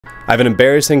I have an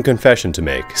embarrassing confession to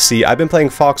make. See, I've been playing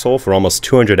Foxhole for almost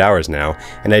 200 hours now,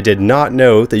 and I did not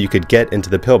know that you could get into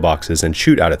the pillboxes and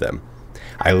shoot out of them.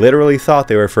 I literally thought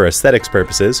they were for aesthetics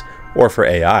purposes, or for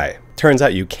AI. Turns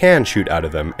out you can shoot out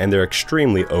of them, and they're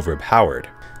extremely overpowered.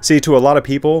 See, to a lot of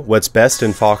people, what's best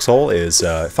in Foxhole is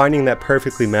finding that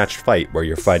perfectly matched fight where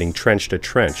you're fighting trench to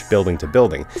trench, building to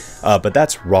building, but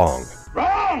that's wrong.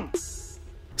 Wrong!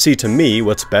 See, to me,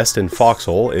 what's best in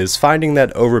Foxhole is finding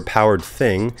that overpowered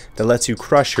thing that lets you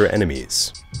crush your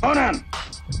enemies. Conan,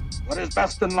 what is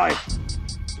best in life?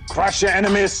 To crush your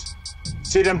enemies,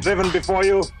 see them driven before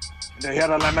you, and to hear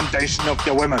the lamentation of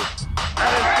your women.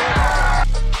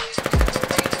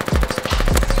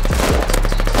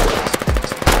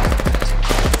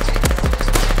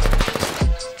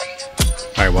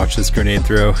 Alright, watch this grenade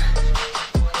throw.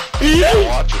 Yeah,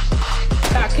 watch it.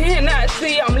 I cannot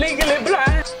see, I'm legally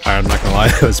blind. I'm not gonna lie,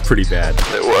 that was pretty bad.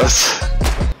 It was.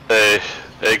 Hey,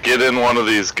 get in one of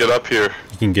these. Get up here.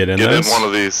 You can get in Get those? in one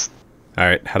of these.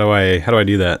 Alright, how do I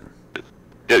do that?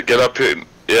 Get up here.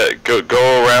 Yeah,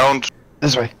 go around.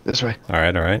 This way, this way.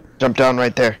 Alright. Jump down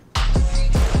right there.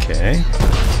 Okay.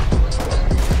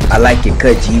 I like your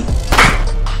cut, G.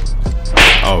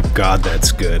 Oh god,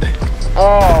 that's good.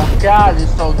 Oh God,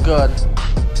 it's so good.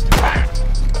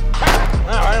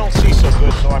 No, I don't see so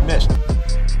good, so I missed.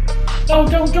 Oh,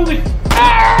 don't do it.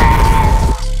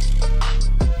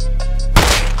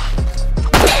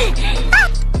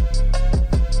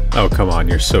 Oh come on,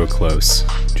 you're so close.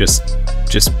 Just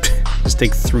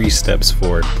take 3 steps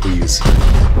forward, please.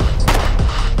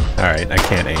 Alright, I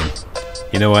can't aim.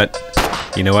 You know what?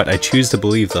 I choose to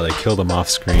believe that I killed him off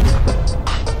screen.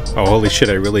 Oh holy shit,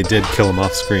 I really did kill him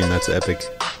off screen, that's epic.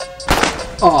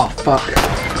 Oh fuck.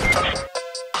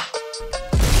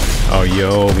 Oh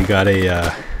yo, we got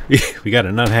a we got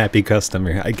an unhappy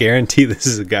customer. I guarantee this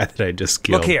is a guy that I just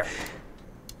killed. Look here.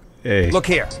 Hey. Look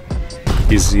here.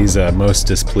 He's most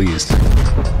displeased.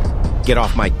 Get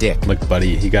off my dick. Look buddy,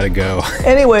 you gotta go.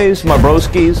 Anyways, my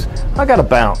broskies, I gotta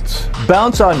bounce.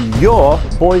 Bounce on your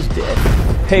boy's dick.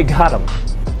 Hey, got him.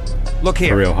 Look For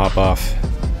here. real, hop off.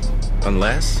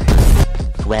 Unless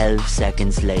 12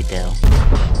 seconds later.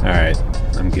 Alright,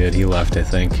 I'm good. He left, I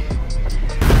think.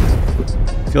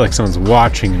 I feel like someone's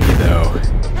watching me, though.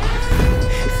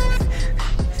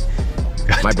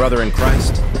 my brother in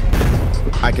Christ,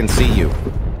 I can see you.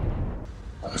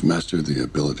 I've mastered the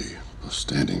ability of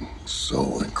standing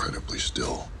so incredibly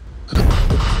still that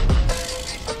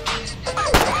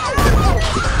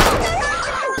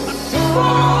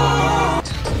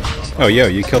Oh, yo,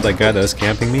 you killed that guy that was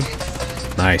camping me?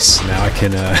 Nice. Now I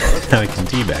can, now I can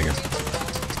teabag him.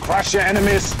 Crush your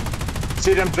enemies,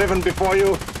 see them driven before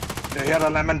you, and to hear the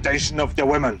lamentation of your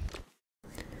women.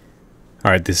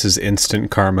 Alright, this is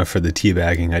instant karma for the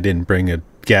teabagging. I didn't bring a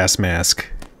gas mask.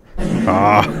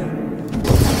 Ah.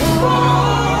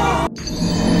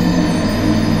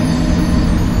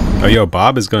 Oh, yo,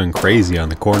 Bob is going crazy on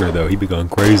the corner, though. He be going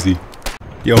crazy.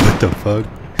 Yo, what the fuck?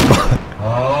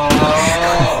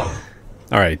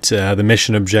 Alright, the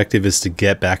mission objective is to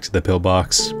get back to the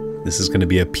pillbox. This is going to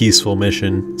be a peaceful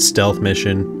mission, stealth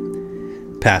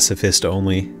mission, pacifist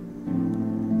only.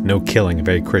 No killing,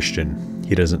 very Christian.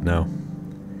 He doesn't know.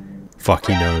 Fuck,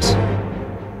 he knows.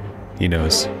 He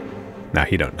knows. Nah,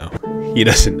 he don't know. He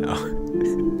doesn't know.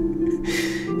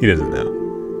 He doesn't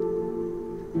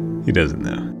know. He doesn't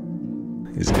know.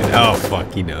 He's good. Oh,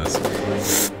 fuck, he knows.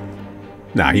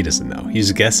 Nah, he doesn't know.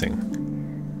 He's guessing.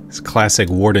 It's classic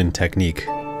Warden technique.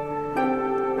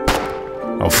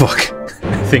 Oh, fuck.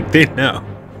 I think they know.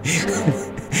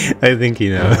 I think he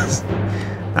knows.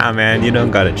 Nah, man, you don't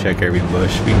gotta check every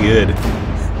bush. Be good.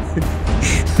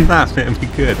 Nah, man, be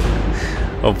good.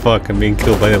 Oh, fuck, I'm being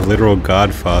killed by a literal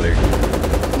godfather.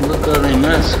 Look at my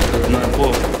mask, my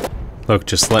book. Look,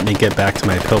 just let me get back to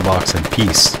my pillbox in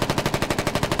peace.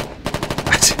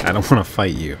 I don't want to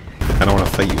fight you. I don't want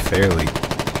to fight you fairly.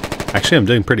 Actually, I'm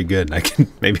doing pretty good.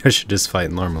 Maybe I should just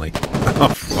fight normally. Oh,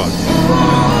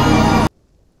 fuck.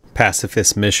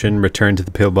 Pacifist mission, return to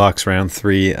the pillbox round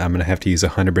 3. I'm gonna have to use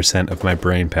 100% of my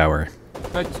brain power.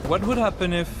 But what would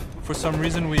happen if, for some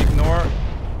reason, we ignore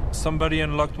somebody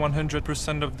unlocked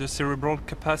 100% of the cerebral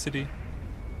capacity?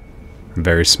 I'm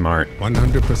very smart.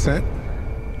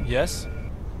 100%? Yes?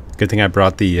 Good thing I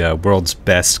brought the world's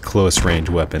best close range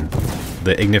weapon.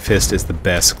 The Ignifist is the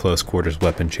best close quarters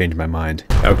weapon, changed my mind.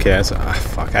 Okay, so,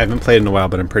 fuck, I haven't played in a while,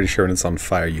 but I'm pretty sure when it's on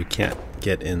fire you can't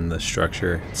get in the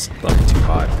structure. It's like too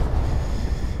hot.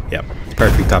 Yep,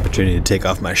 perfect opportunity to take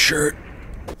off my shirt.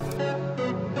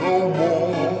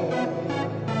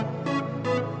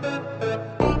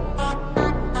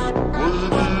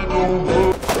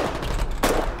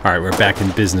 Alright, we're back in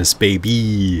business,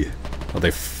 baby. Oh,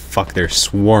 they're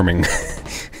swarming.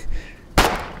 This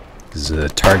is a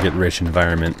target-rich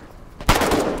environment.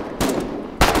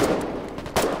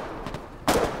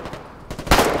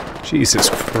 Jesus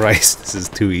Christ, this is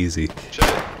too easy.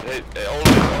 Hey,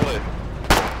 hold it.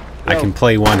 I can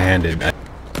play one-handed.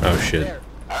 Oh shit.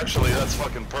 Actually, that's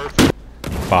fucking perfect.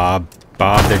 Bob,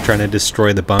 they're trying to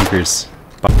destroy the bunkers.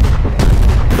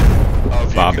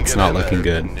 Bob, it's not looking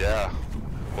good. Yeah.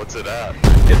 What's it at?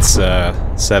 It's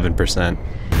 7%.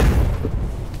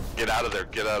 Get out of there,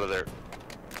 get out of there.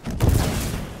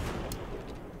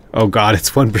 Oh god,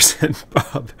 it's 1%,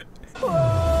 Bob.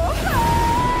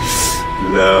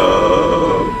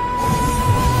 No.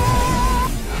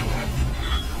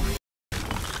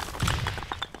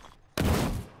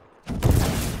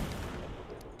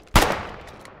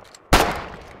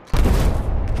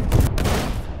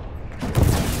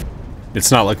 It's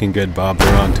not looking good, Bob.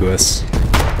 They're on to us.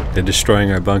 They're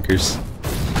destroying our bunkers.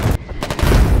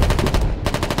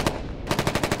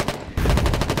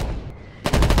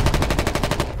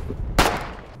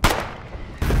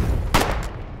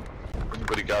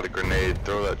 Anybody got a grenade?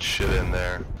 Throw that shit in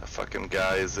there. That fucking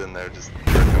guy is in there just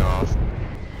jerking off.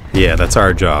 Yeah, that's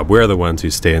our job. We're the ones who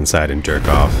stay inside and jerk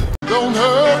off. Don't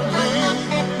hurt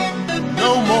me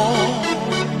no more.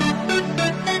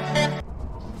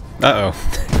 Uh-oh.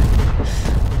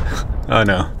 Oh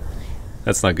no.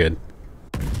 That's not good.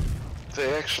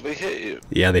 They actually hit you.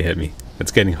 Yeah, they hit me.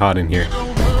 It's getting hot in here.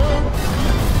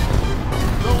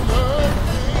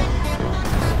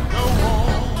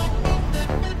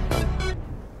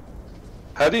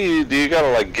 How do you gotta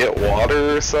like get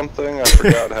water or something? I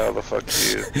forgot how the fuck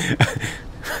you.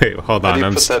 Wait, hold on. How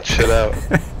do you put that shit out?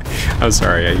 I'm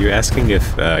sorry. Are you asking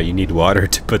if you need water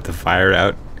to put the fire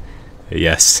out?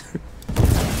 Yes.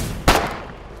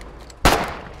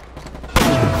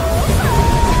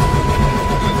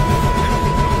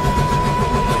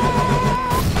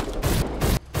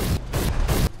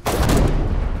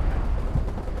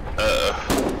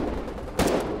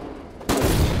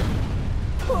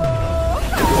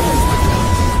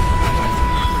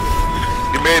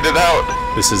 Made it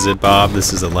out. This is it, Bob.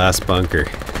 This is the last bunker.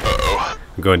 Uh-oh.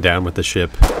 I'm going down with the ship.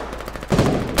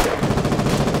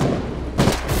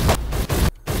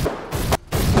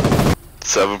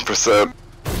 7%.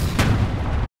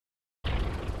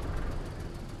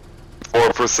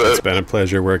 4%. It's been a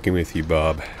pleasure working with you,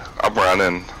 Bob. I'm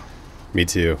running. Me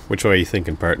too. Which way are you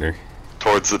thinking, partner?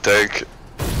 Towards the tank.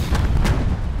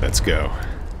 Let's go.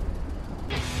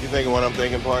 You thinking what I'm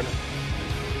thinking, partner?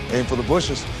 Aim for the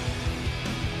bushes.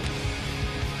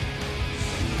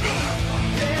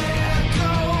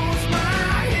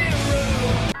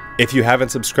 If you haven't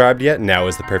subscribed yet, now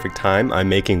is the perfect time. I'm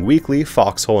making weekly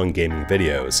Foxhole and gaming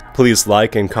videos. Please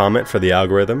like and comment for the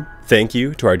algorithm. Thank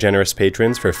you to our generous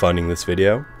patrons for funding this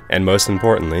video. And most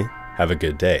importantly, have a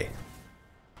good day.